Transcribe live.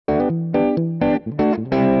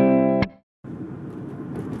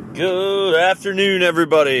Good afternoon,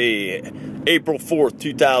 everybody. April 4th,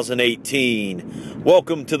 2018.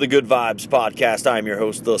 Welcome to the Good Vibes Podcast. I'm your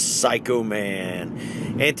host, the Psycho Man.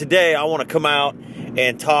 And today I want to come out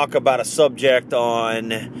and talk about a subject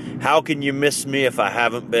on how can you miss me if I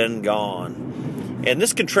haven't been gone. And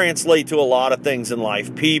this can translate to a lot of things in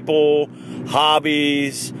life. People,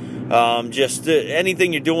 hobbies, just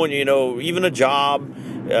anything you're doing, even a job,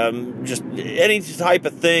 just any type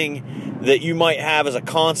of thing that you might have as a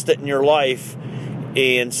constant in your life.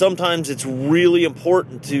 And sometimes it's really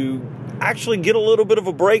important to actually get a little bit of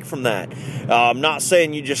a break from that. I'm not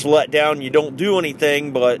saying you just let down, you don't do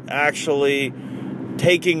anything, but actually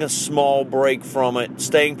taking a small break from it,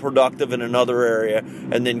 staying productive in another area,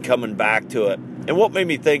 and then coming back to it. And what made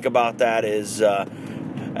me think about that is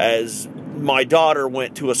as my daughter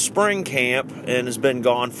went to a spring camp and has been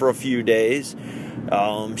gone for a few days,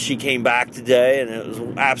 she came back today, and it was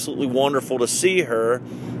absolutely wonderful to see her.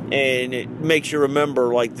 And it makes you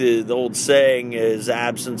remember, like the old saying is,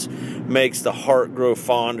 absence makes the heart grow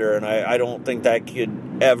fonder. And I don't think that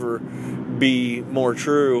could ever be more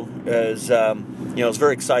true. As I was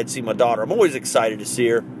very excited to see my daughter. I'm always excited to see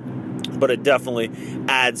her, but it definitely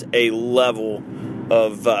adds a level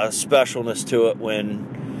of specialness to it when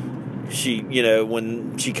she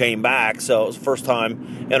came back. So it was the first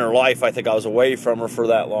time in her life I think I was away from her for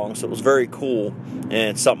that long. So it was very cool, and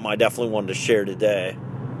it's something I definitely wanted to share today.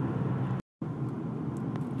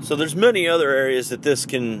 So there's many other areas that this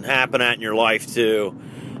can happen at in your life too.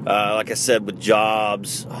 Like I said, with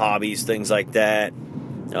jobs, hobbies, things like that.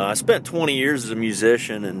 I spent 20 years as a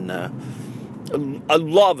musician, and I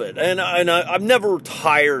love it. And I'm never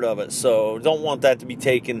tired of it, so don't want that to be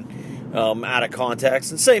taken out of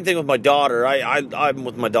context. And same thing with my daughter. I'm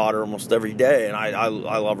with my daughter almost every day, and I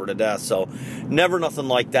love her to death. So never nothing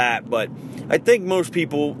like that. But I think most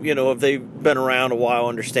people, if they've been around a while,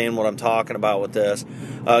 understand what I'm talking about with this.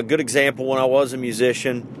 A good example, when I was a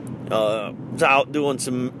musician, was out doing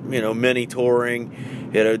some, mini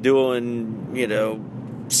touring, doing,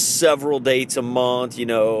 several dates a month,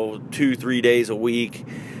 2-3 days a week,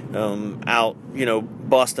 out,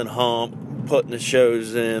 busting hump, putting the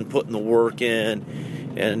shows in, putting the work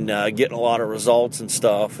in, and getting a lot of results and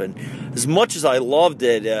stuff. And as much as I loved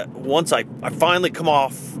it, once I finally come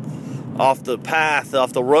off the path,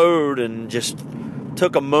 off the road, and just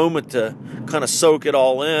took a moment to kind of soak it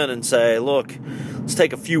all in and say, look, let's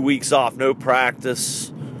take a few weeks off. No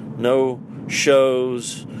practice, no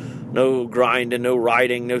shows, no grinding, no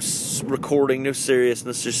writing, no recording, no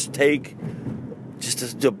seriousness. Just take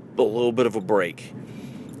a little bit of a break.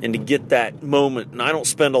 And to get that moment, and I don't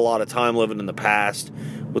spend a lot of time living in the past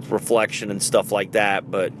with reflection and stuff like that,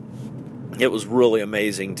 but it was really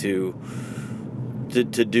amazing to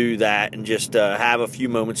do that and just have a few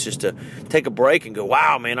moments just to take a break and go,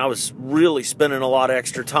 wow, man, I was really spending a lot of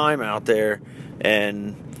extra time out there.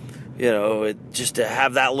 And, just to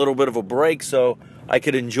have that little bit of a break so I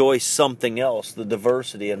could enjoy something else, the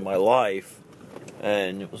diversity in my life.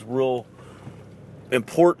 And it was real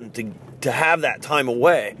important to have that time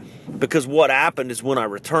away, because what happened is when I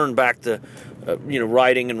returned back to,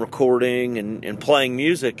 writing and recording and playing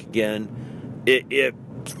music again, it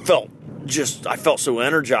I felt so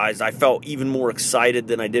energized. I felt even more excited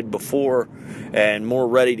than I did before, and more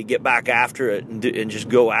ready to get back after it and just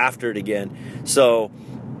go after it again. So,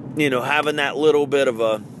 having that little bit of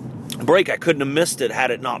a break, I couldn't have missed it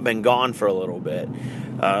had it not been gone for a little bit.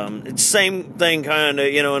 It's the same thing kind of,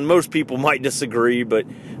 and most people might disagree, but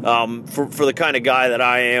for the kind of guy that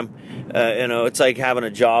I am, it's like having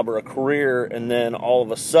a job or a career, and then all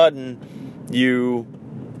of a sudden you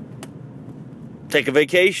take a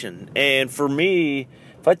vacation. And for me,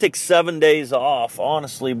 if I take 7 days off,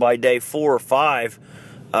 honestly, by day 4 or 5,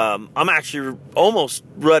 I'm actually almost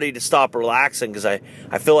ready to stop relaxing, because I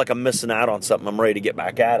feel like I'm missing out on something. I'm ready to get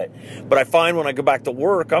back at it. But I find when I go back to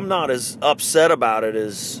work, I'm not as upset about it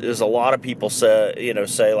as a lot of people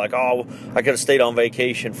say like, oh, I could have stayed on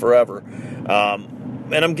vacation forever.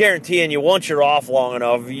 And I'm guaranteeing you, once you're off long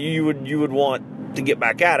enough, you would want to get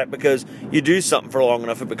back at it, because you do something for long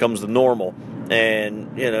enough, it becomes the normal.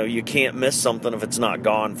 And, you can't miss something if it's not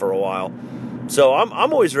gone for a while. So I'm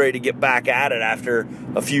always ready to get back at it after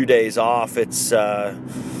a few days off. It's,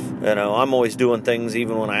 I'm always doing things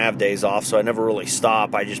even when I have days off, so I never really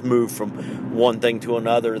stop. I just move from one thing to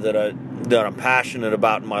another that I'm passionate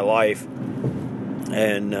about in my life,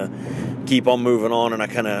 and keep on moving on, and I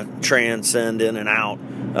kind of transcend in and out.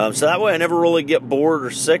 So that way I never really get bored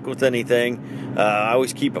or sick with anything. I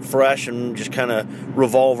always keep it fresh and just kind of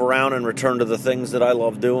revolve around and return to the things that I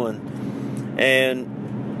love doing. And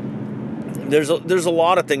there's a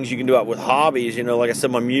lot of things you can do out with hobbies. Like I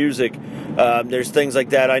said, my music. There's things like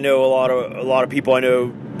that. I know a lot of people I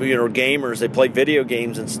know, gamers. They play video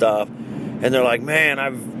games and stuff, and they're like, man,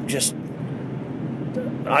 I've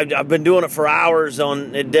been doing it for hours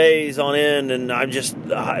on days on end, and I'm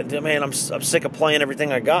sick of playing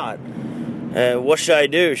everything I got. What should I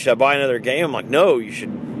do? Should I buy another game? I'm like, no, you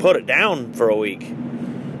should put it down for a week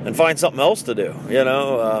and find something else to do.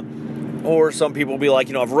 Or some people will be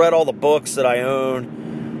like, I've read all the books that I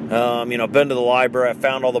own. I've been to the library. I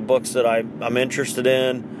found all the books that I'm interested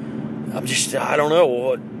in. I don't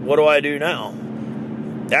know. What do I do now?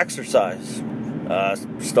 Exercise.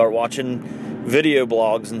 Start watching video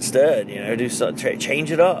blogs instead. Do something.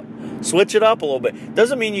 Change it up. Switch it up a little bit.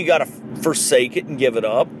 Doesn't mean you got to forsake it and give it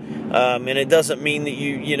up. And it doesn't mean that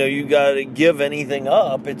you got to give anything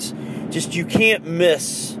up. It's just you can't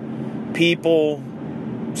miss people,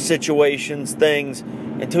 situations, things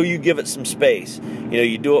until you give it some space.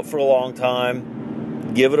 You do it for a long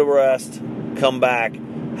time, give it a rest, come back.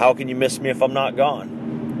 How can you miss me if I'm not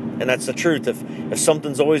gone? And that's the truth. If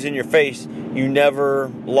something's always in your face, you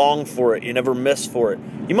never long for it, you never miss for it.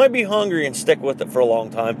 You might be hungry and stick with it for a long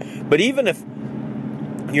time, but even if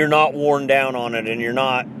you're not worn down on it and you're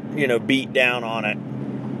not beat down on it,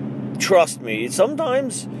 trust me,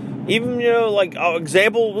 sometimes even like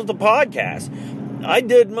example with the podcast, I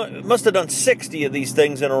must have done 60 of these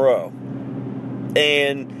things in a row.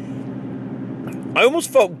 And I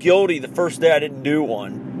almost felt guilty the first day I didn't do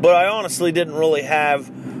one. But I honestly didn't really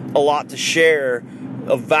have a lot to share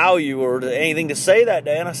of value or anything to say that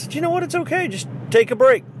day. And I said, you know what? It's okay. Just take a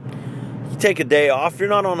break. You take a day off. You're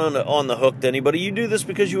not on the hook to anybody. You do this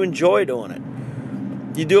because you enjoy doing it.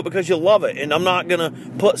 You do it because you love it. And I'm not going to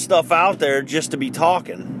put stuff out there just to be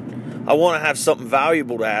talking. I want to have something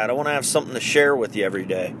valuable to add. I want to have something to share with you every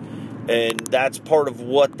day. And that's part of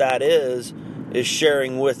what that is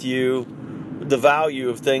sharing with you the value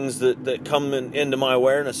of things that come into my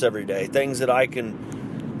awareness every day. Things that I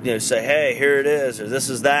can say, hey, here it is, or this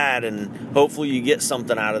is that, and hopefully you get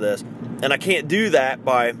something out of this. And I can't do that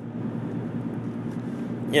by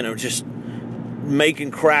just making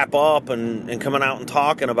crap up and coming out and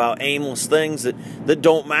talking about aimless things that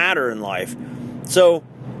don't matter in life. So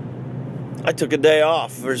I took a day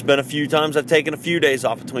off. There's been a few times I've taken a few days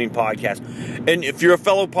off between podcasts. And if you're a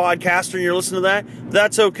fellow podcaster and you're listening to that,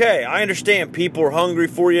 that's okay. I understand people are hungry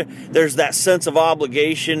for you. There's that sense of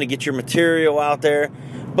obligation to get your material out there.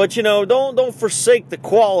 But, don't forsake the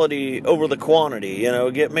quality over the quantity.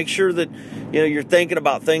 Make sure that, you're thinking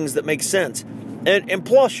about things that make sense. And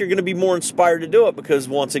plus, you're going to be more inspired to do it because,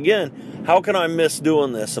 once again, how can I miss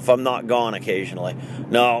doing this if I'm not gone occasionally?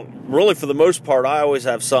 Now, really, for the most part, I always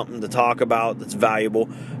have something to talk about that's valuable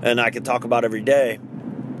and I can talk about every day.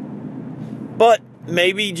 But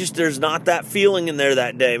maybe just there's not that feeling in there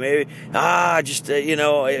that day. Maybe,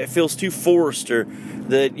 it feels too forced or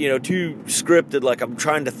that, too scripted, like I'm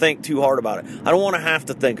trying to think too hard about it. I don't want to have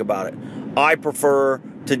to think about it. I prefer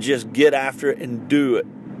to just get after it and do it.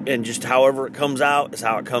 And just however it comes out is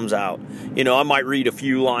how it comes out. I might read a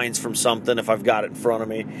few lines from something if I've got it in front of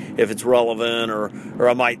me, if it's relevant, or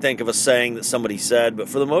I might think of a saying that somebody said. But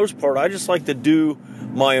for the most part, I just like to do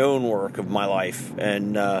my own work of my life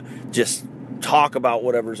and just talk about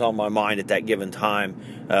whatever's on my mind at that given time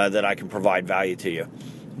that I can provide value to you.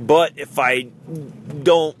 But if I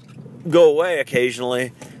don't go away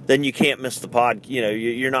occasionally, then you can't miss the pod.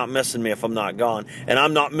 You're not missing me if I'm not gone. And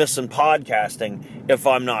I'm not missing podcasting if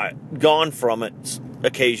I'm not gone from it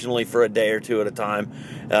occasionally for a day or two at a time.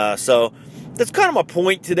 So that's kind of my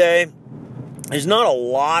point today. There's not a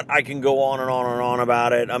lot I can go on and on and on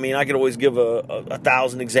about it. I mean, I could always give a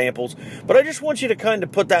 1,000 examples, but I just want you to kind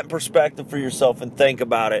of put that in perspective for yourself and think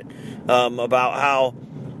about it, about how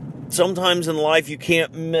sometimes in life you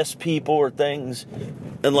can't miss people or things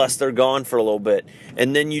unless they're gone for a little bit.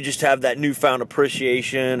 And then you just have that newfound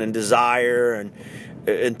appreciation and desire and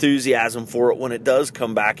enthusiasm for it when it does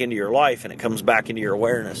come back into your life and it comes back into your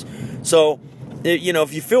awareness. So,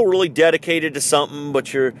 if you feel really dedicated to something,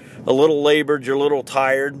 but you're a little labored, you're a little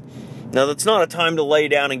tired, now that's not a time to lay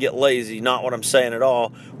down and get lazy, not what I'm saying at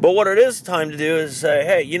all. But what it is time to do is say,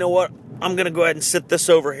 hey, you know what? I'm going to go ahead and sit this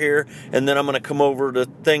over here, and then I'm going to come over to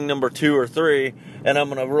thing number 2 or 3, and I'm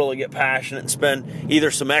going to really get passionate and spend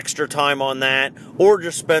either some extra time on that or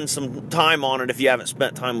just spend some time on it if you haven't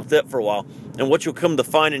spent time with it for a while. And what you'll come to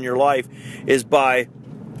find in your life is by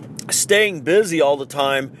staying busy all the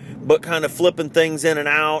time, but kind of flipping things in and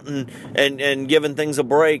out and giving things a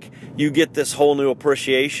break, you get this whole new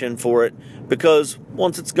appreciation for it, because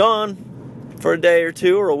once it's gone for a day or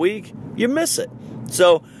two or a week, you miss it.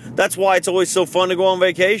 So that's why it's always so fun to go on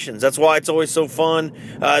vacations. That's why it's always so fun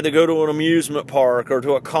to go to an amusement park or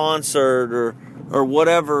to a concert or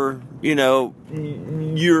whatever, you know,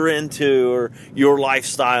 you're into or your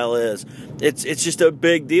lifestyle is. It's just a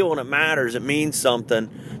big deal, and it matters. It means something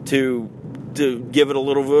to give it a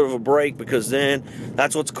little bit of a break, because then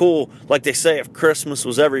that's what's cool. Like they say, if Christmas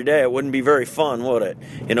was every day, it wouldn't be very fun, would it?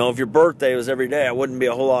 You know, if your birthday was every day, it wouldn't be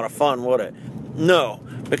a whole lot of fun, would it? No,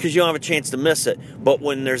 because you don't have a chance to miss it. But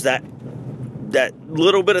when there's that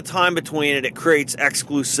little bit of time between it, it creates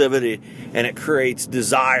exclusivity, and it creates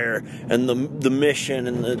desire, and the mission,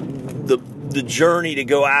 and the journey to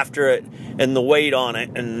go after it, and the wait on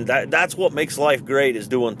it, and that's what makes life great, is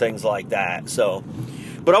doing things like that. So,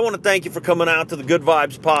 but I want to thank you for coming out to the Good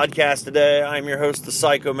Vibes podcast today. I'm your host, the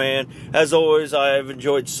Psycho Man. As always, I have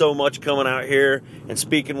enjoyed so much coming out here and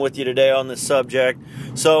speaking with you today on this subject.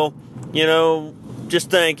 So, you know,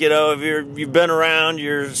 just think, you know, if you've been around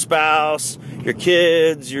your spouse, your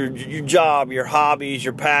kids, your job, your hobbies,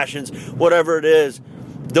 your passions, whatever it is,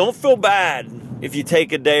 don't feel bad if you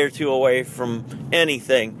take a day or two away from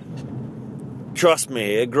anything. Trust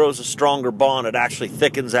me, it grows a stronger bond. It actually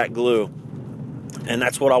thickens that glue. And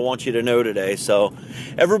that's what I want you to know today. So,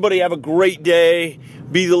 everybody have a great day.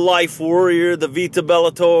 Be the life warrior, the Vita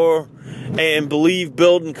Bellator, and believe,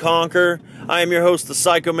 build, and conquer. I am your host, the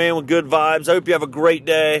Psycho Man with Good Vibes. I hope you have a great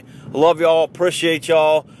day. I love y'all. Appreciate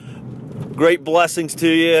y'all. Great blessings to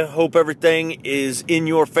you. Hope everything is in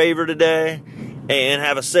your favor today. And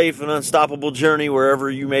have a safe and unstoppable journey wherever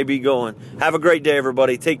you may be going. Have a great day,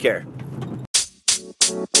 everybody. Take care.